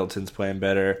 and Middleton's playing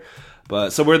better.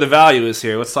 But so where the value is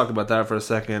here, let's talk about that for a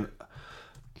second.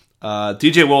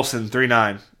 DJ Wilson,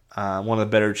 3.9, one of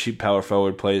the better cheap power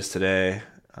forward plays today.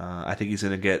 I think he's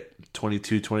going to get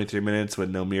 22, 23 minutes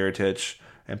with no Mirotic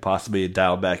and possibly a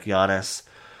dial-back Giannis.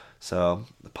 So,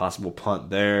 the possible punt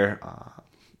there.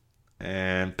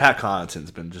 And Pat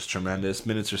Connaughton's been just tremendous.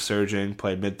 Minutes are surging.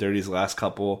 Played mid-30s last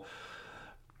couple.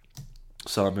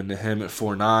 So, I'm into him at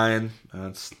 4.9.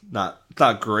 It's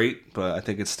not great, but I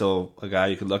think it's still a guy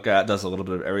you could look at. Does a little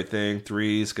bit of everything.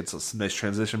 Threes, gets some nice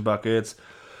transition buckets.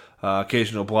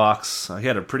 Occasional blocks. He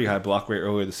had a pretty high block rate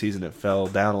earlier this season. It fell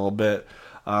down a little bit.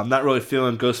 Not really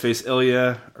feeling Ghostface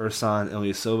Ilya, Ersan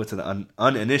Ilyasova to the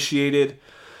uninitiated.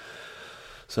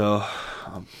 So,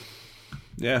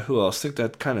 who else? I think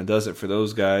that kind of does it for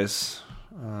those guys.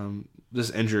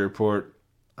 This injury report,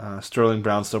 Sterling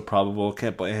Brown's still probable,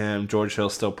 can't play him. George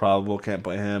Hill's still probable, can't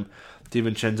play him.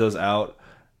 DiVincenzo's out,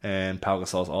 and Pau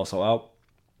Gasol's also out.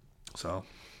 So,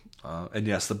 and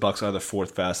yes, the Bucks are the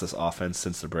 4th fastest offense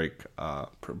since the break,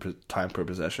 time per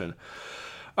possession.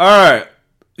 All right.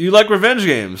 You like revenge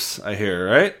games, I hear,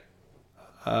 right?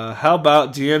 How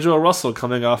about D'Angelo Russell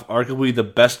coming off arguably the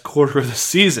best quarter of the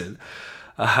season?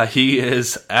 He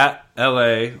is at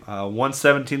LA,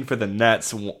 117 for the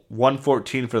Nets,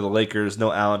 114 for the Lakers.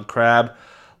 No Allen Crabbe.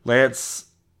 Lance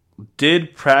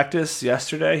did practice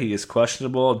yesterday. He is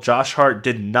questionable. Josh Hart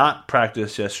did not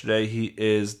practice yesterday. He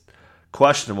is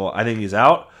questionable. I think he's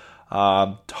out.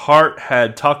 Hart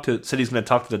had said he's going to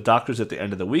talk to the doctors at the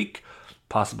end of the week.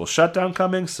 Possible shutdown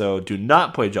coming, so do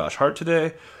not play Josh Hart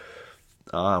today.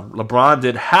 LeBron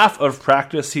did half of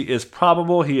practice. He is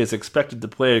probable. He is expected to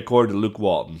play according to Luke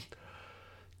Walton.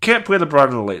 Can't play LeBron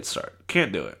in a late start.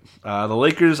 Can't do it. The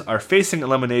Lakers are facing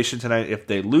elimination tonight if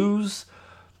they lose.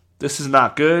 This is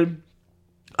not good.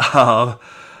 Scott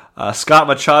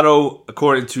Machado,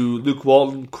 according to Luke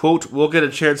Walton, quote, will get a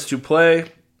chance to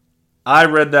play. I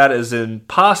read that as in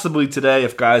possibly today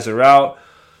if guys are out.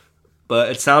 But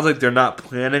it sounds like they're not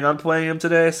planning on playing him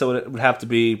today, so it would have to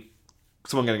be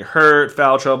someone getting hurt,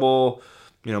 foul trouble,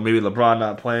 maybe LeBron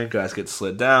not playing, guys get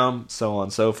slid down, so on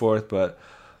and so forth. But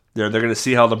they're going to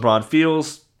see how LeBron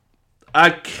feels. I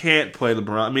can't play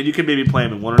LeBron. I mean, you can maybe play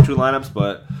him in one or two lineups,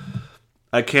 but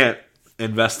I can't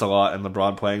invest a lot in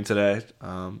LeBron playing today.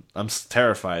 I'm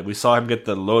terrified. We saw him get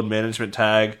the load management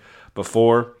tag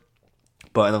before,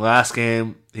 but in the last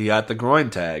game, he got the groin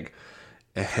tag,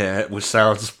 which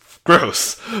sounds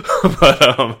gross.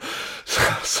 But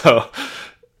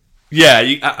yeah,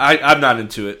 I'm not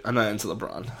into it. I'm not into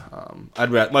LeBron.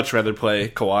 I'd much rather play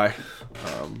Kawhi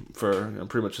for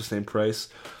pretty much the same price.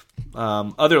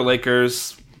 Other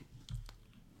Lakers,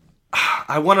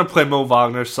 I want to play Mo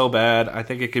Wagner so bad. I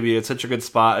think it could be such a good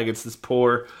spot against this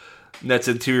poor Nets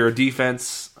interior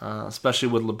defense, especially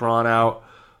with LeBron out.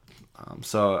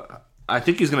 So I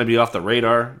think he's going to be off the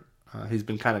radar. He's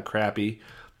been kind of crappy.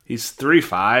 He's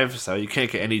 3.5, so you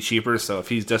can't get any cheaper. So if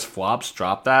he just flops,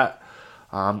 drop that.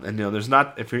 There's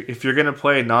not if you're gonna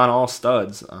play non-all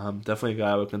studs, definitely a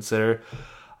guy I would consider.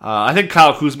 I think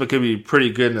Kyle Kuzma could be pretty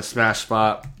good in a smash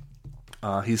spot.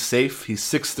 He's safe. He's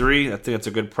 6'3". I think that's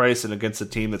a good price, and against a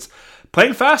team that's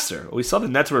playing faster. We saw the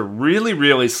Nets were really,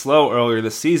 really slow earlier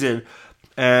this season,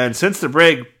 and since the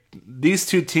break, these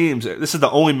two teams. This is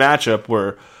the only matchup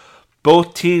where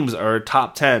both teams are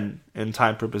top 10 in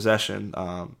time per possession.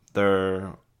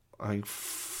 They're, I think,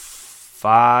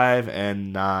 5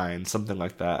 and 9, something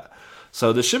like that.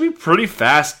 So this should be a pretty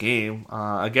fast game.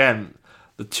 Again,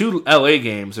 the two LA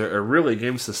games are really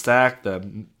games to stack.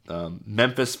 The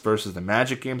Memphis versus the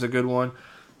Magic game's a good one.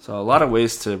 So a lot of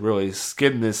ways to really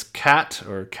skin this cat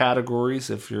or categories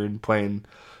if you're playing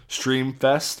Stream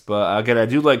Fest. But again, I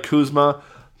do like Kuzma.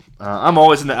 I'm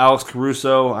always into Alex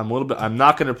Caruso. I'm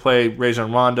not going to play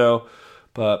Rajon Rondo,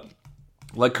 but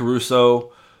like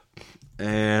Caruso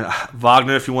and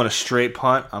Wagner. If you want a straight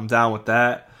punt, I'm down with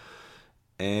that.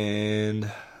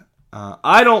 And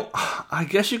I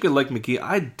guess you could like McGee.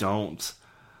 I don't.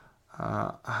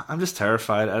 I'm just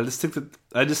terrified. I just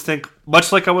think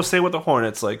much like I was saying with the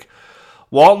Hornets, like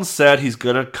Walton said, he's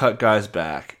gonna cut guys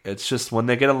back. It's just when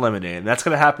they get eliminated. And that's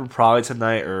gonna happen probably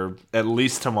tonight or at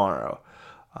least tomorrow.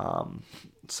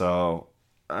 So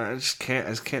I just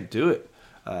can't do it.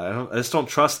 I just don't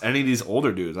trust any of these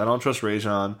older dudes. I don't trust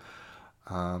Rajon.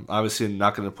 Obviously, I'm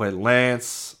not going to play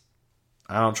Lance.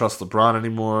 I don't trust LeBron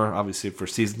anymore. Obviously, for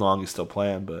season long, he's still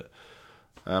playing, but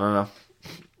I don't know.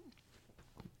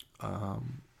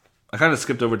 I kind of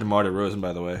skipped over DeMar DeRozan,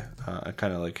 by the way. I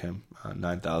kind of like him.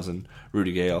 9,000.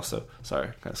 Rudy Gay also. Sorry,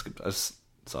 kind of skipped. I just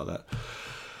saw that.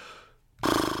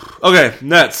 Okay,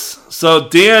 Nets. So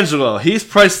D'Angelo, he's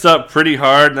priced up pretty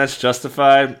hard, and that's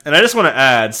justified. And I just want to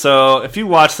add, so if you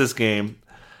watch this game,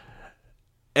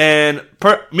 and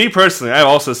me personally, I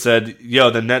also said,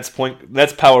 the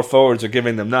Nets power forwards are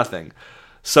giving them nothing.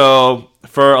 So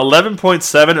for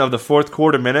 11.7 of the fourth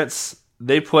quarter minutes,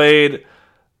 they played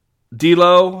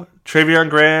D'Lo, Travion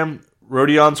Graham,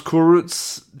 Rodion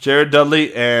Kurucs, Jared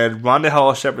Dudley, and Rondae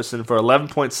Hollis-Jefferson for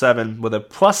 11.7 with a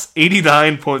plus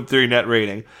 89.3 net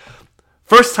rating.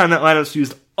 First time that lineup's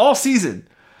used all season.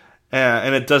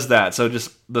 And it does that. So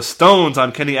just the stones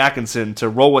on Kenny Atkinson to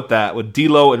roll with that, with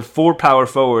D'Lo and 4 power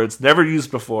forwards, never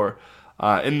used before,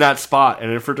 in that spot.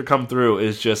 And for it to come through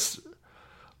is just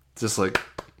like,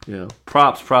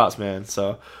 props, man.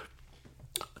 So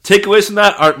takeaways from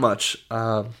that aren't much.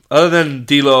 Other than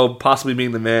D'Lo possibly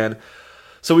being the man.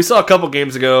 So we saw a couple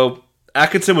games ago,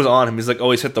 Atkinson was on him. He's like,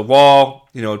 always hit the wall,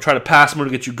 try to pass more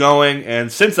to get you going.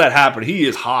 And since that happened, he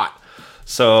is hot.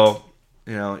 So,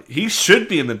 he should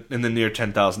be in the near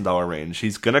 $10,000 range.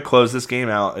 He's going to close this game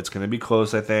out. It's going to be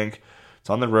close, I think. It's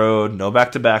on the road. No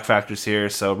back-to-back factors here.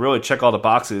 So really check all the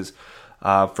boxes.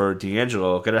 for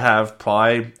D'Angelo. Going to have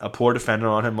probably a poor defender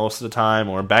on him most of the time,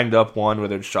 or a banged up one,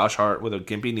 whether it's Josh Hart with a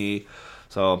gimpy knee.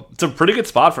 So it's a pretty good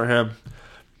spot for him.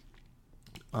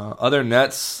 Other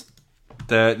nets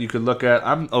that you could look at,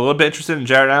 I'm a little bit interested in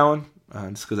Jarrett Allen,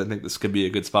 just because I think this could be a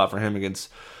good spot for him against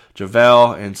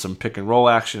JaVale and some pick and roll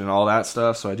action and all that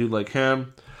stuff. So I do like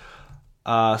him.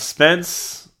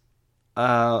 Spence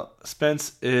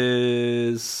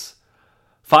is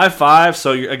 5'5",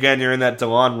 so you're in that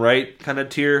DeLon Wright kind of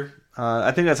tier.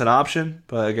 I think that's an option,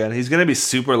 but again, he's going to be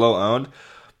super low owned.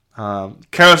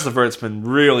 Karis LeVert's been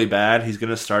really bad. He's going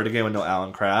to start again with no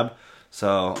Allen Crabbe.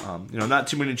 So, not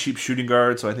too many cheap shooting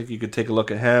guards, so I think you could take a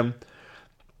look at him.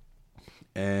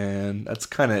 And that's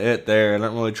kind of it there. I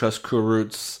don't really trust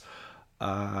Kurucs.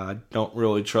 I don't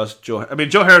really trust Joe. I mean,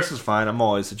 Joe Harris is fine. I'm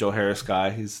always a Joe Harris guy.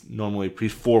 He's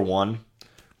 4-1.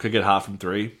 Could get hot from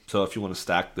 3. So if you want to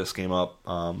stack this game up,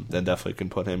 then definitely can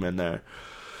put him in there.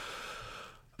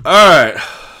 All right.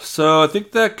 So I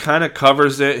think that kind of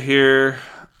covers it here.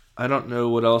 I don't know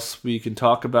what else we can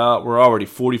talk about. We're already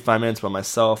 45 minutes by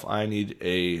myself. I need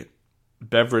a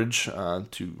beverage I'm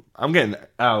getting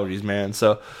allergies, man.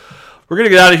 So we're going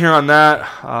to get out of here on that.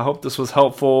 I hope this was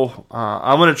helpful.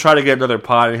 I'm going to try to get another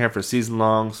pod in here for season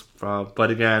longs.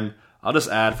 But again, I'll just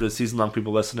add for the season long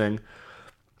people listening.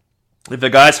 If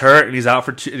the guy's hurt and he's out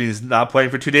and he's not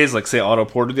playing for 2 days, like say Otto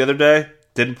Porter the other day,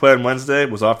 didn't play on Wednesday,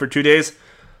 was off for 2 days,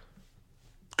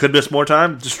 could miss more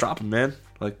time, just drop him, man.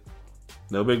 Like,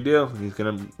 no big deal.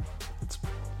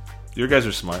 Your guys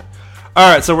are smart.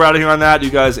 All right, so we're out of here on that. You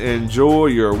guys enjoy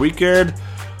your weekend.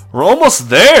 We're almost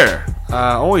there.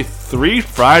 Only 3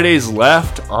 Fridays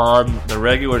left on the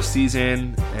regular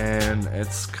season, and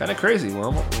it's kind of crazy. We're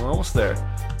almost there.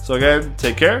 So again,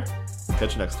 take care.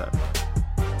 Catch you next time.